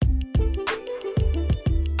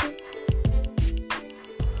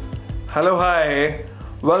Hello, hi.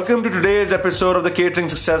 Welcome to today's episode of the Catering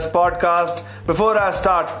Success Podcast. Before I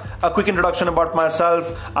start, a quick introduction about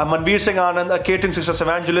myself. I'm Manveer Singh Anand, a catering success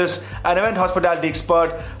evangelist, an event hospitality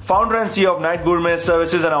expert, founder and CEO of Knight Gourmet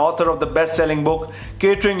Services, and author of the best-selling book,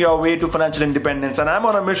 Catering Your Way to Financial Independence. And I'm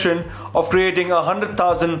on a mission of creating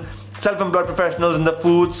 100,000 self-employed professionals in the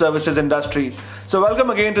food services industry. So welcome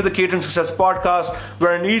again to the Catering Success Podcast,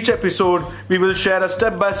 where in each episode we will share a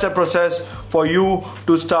step-by-step process for you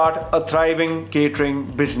to start a thriving catering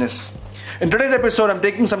business. In today's episode, I'm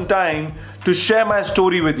taking some time to share my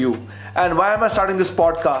story with you and why am I starting this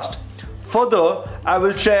podcast. Further, I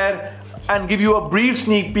will share and give you a brief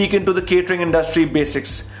sneak peek into the catering industry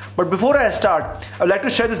basics. But before I start, I'd like to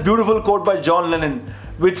share this beautiful quote by John Lennon,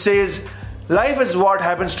 which says, "Life is what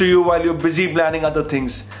happens to you while you're busy planning other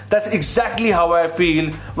things." That's exactly how I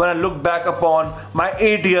feel when I look back upon my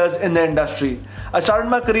 8 years in the industry. I started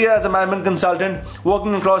my career as a management consultant,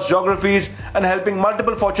 working across geographies and helping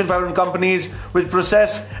multiple Fortune 500 companies with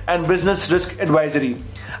process and business risk advisory.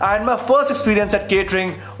 I had my first experience at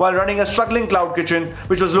catering while running a struggling cloud kitchen,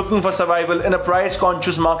 which was looking for survival in a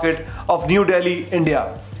price-conscious market of New Delhi, India.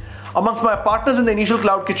 Amongst my partners in the initial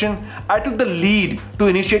cloud kitchen, I took the lead to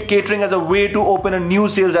initiate catering as a way to open a new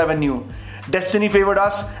sales avenue. Destiny favored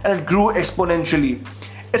us and it grew exponentially.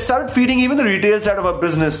 It started feeding even the retail side of our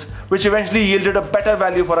business, which eventually yielded a better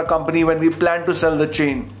value for our company when we planned to sell the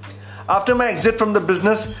chain. After my exit from the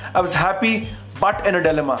business, I was happy but in a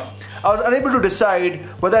dilemma. I was unable to decide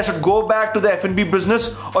whether I should go back to the F&B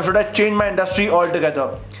business or should I change my industry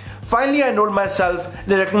altogether. Finally, I enrolled myself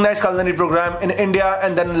in a recognized culinary program in India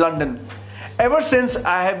and then in London. Ever since,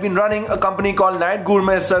 I have been running a company called Knight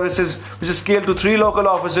Gourmet Services, which is scaled to 3 local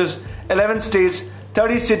offices, 11 states,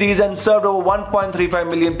 30 cities, and served over 1.35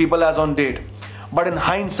 million people as on date. But in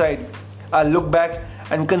hindsight, I look back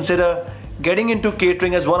and consider getting into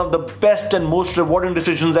catering as one of the best and most rewarding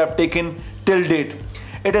decisions I've taken till date.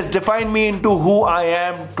 It has defined me into who I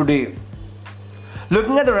am today.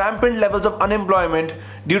 Looking at the rampant levels of unemployment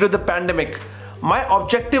due to the pandemic, my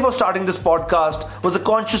objective of starting this podcast was a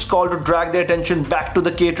conscious call to drag the attention back to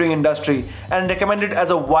the catering industry and recommend it as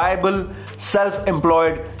a viable,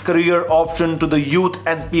 self-employed career option to the youth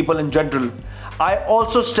and people in general. I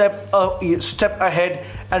also step ahead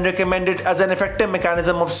and recommend it as an effective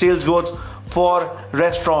mechanism of sales growth for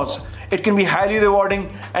restaurants. It can be highly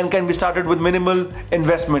rewarding and can be started with minimal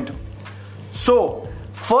investment. So,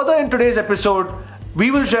 further in today's episode, we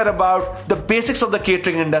will share about the basics of the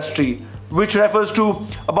catering industry, which refers to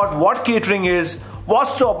about what catering is,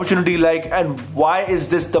 what's the opportunity like, and why is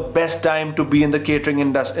this the best time to be in the catering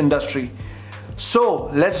industry. So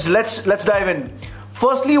let's dive in.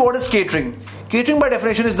 Firstly, what is catering? Catering by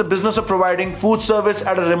definition is the business of providing food service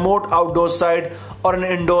at a remote outdoor site or an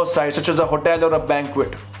indoor site, such as a hotel or a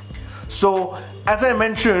banquet. So, as I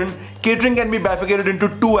mentioned, catering can be bifurcated into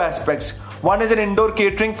 2 aspects. One is an indoor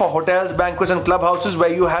catering for hotels, banquets, and clubhouses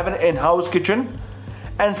where you have an in-house kitchen.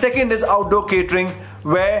 And second is outdoor catering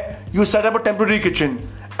where you set up a temporary kitchen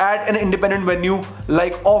at an independent venue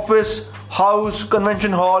like office, house,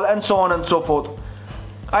 convention hall, and so on and so forth.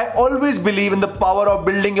 I always believe in the power of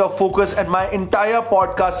building your focus, and my entire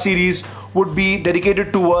podcast series would be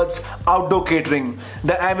dedicated towards outdoor catering,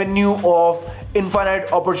 the avenue of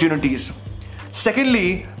infinite opportunities.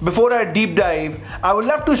 Secondly, before I deep dive, I would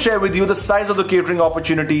love to share with you the size of the catering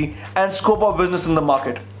opportunity and scope of business in the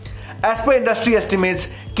market. As per industry estimates,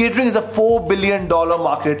 catering is a $4 billion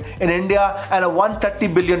market in India and a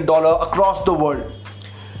 $130 billion across the world.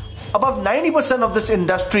 Above 90% of this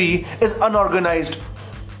industry is unorganized,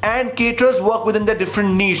 and caterers work within their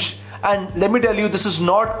different niche. And let me tell you, this is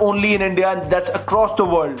not only in India, that's across the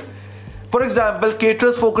world. For example,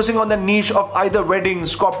 caterers focusing on the niche of either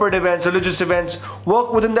weddings, corporate events, religious events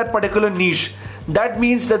work within that particular niche. That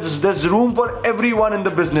means that there's room for everyone in the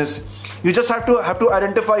business. You just have to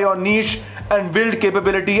identify your niche and build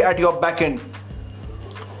capability at your back end.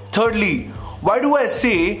 Thirdly, why do I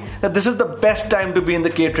say that this is the best time to be in the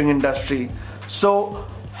catering industry? So,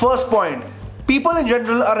 first point, people in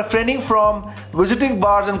general are refraining from visiting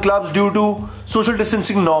bars and clubs due to social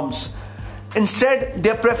distancing norms. Instead, they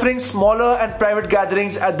are preferring smaller and private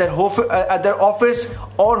gatherings at their office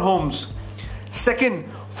or homes. Second,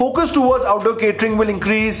 focus towards outdoor catering will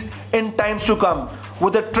increase in times to come,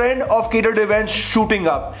 with the trend of catered events shooting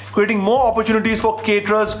up, creating more opportunities for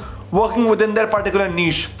caterers working within their particular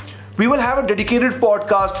niche. We will have a dedicated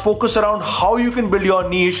podcast focused around how you can build your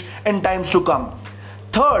niche in times to come.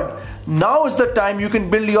 Third, now is the time you can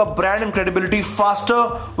build your brand and credibility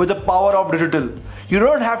faster with the power of digital. You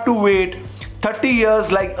don't have to wait 30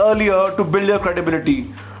 years like earlier to build your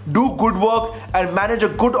credibility. Do good work and manage a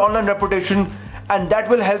good online reputation, and that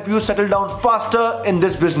will help you settle down faster in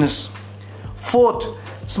this business. Fourth,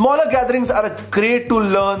 smaller gatherings are a great to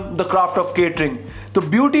learn the craft of catering. The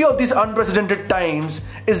beauty of these unprecedented times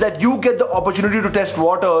is that you get the opportunity to test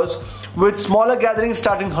waters with smaller gatherings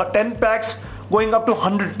starting 10 packs going up to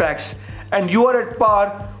 100 packs, and you are at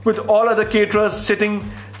par with all other caterers sitting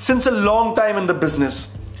since a long time in the business.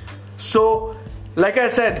 So, like I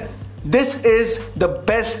said, this is the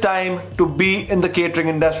best time to be in the catering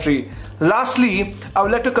industry. Lastly, I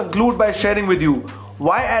would like to conclude by sharing with you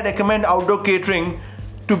why I recommend outdoor catering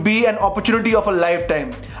to be an opportunity of a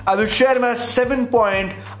lifetime. I will share my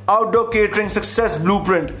 7-point outdoor catering success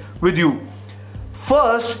blueprint with you.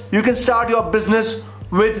 First, you can start your business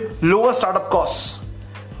with lower startup costs.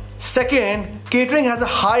 Second, catering has a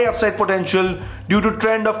high upside potential due to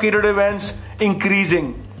trend of catered events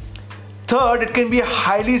increasing. Third, it can be a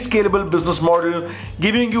highly scalable business model,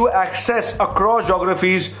 giving you access across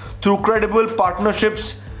geographies through credible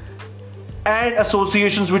partnerships and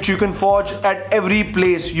associations which you can forge at every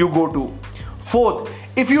place you go to. Fourth,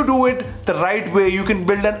 if you do it the right way, you can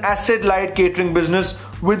build an asset-light catering business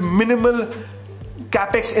with minimal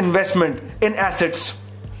capex investment in assets.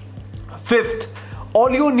 Fifth,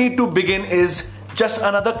 all you need to begin is just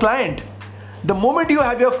another client. The moment you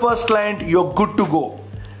have your first client, you're good to go.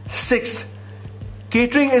 Sixth,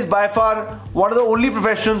 catering is by far one of the only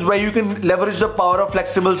professions where you can leverage the power of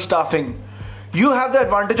flexible staffing. You have the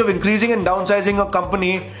advantage of increasing and downsizing your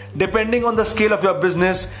company depending on the scale of your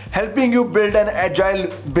business, helping you build an agile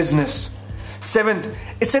business. Seventh,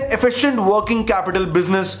 it's an efficient working capital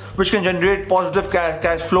business which can generate positive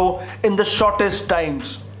cash flow in the shortest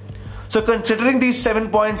times. So considering these 7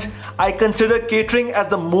 points, I consider catering as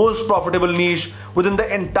the most profitable niche within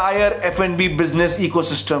the entire F&B business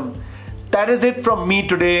ecosystem. That is it from me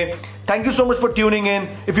today. Thank you so much for tuning in.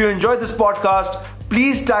 If you enjoyed this podcast,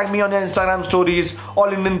 please tag me on your Instagram stories or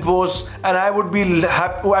LinkedIn posts, and I would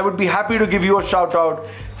be happy to give you a shout out.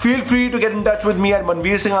 Feel free to get in touch with me at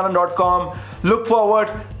manveersinghanand.com. Look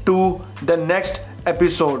forward to the next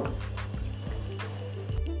episode.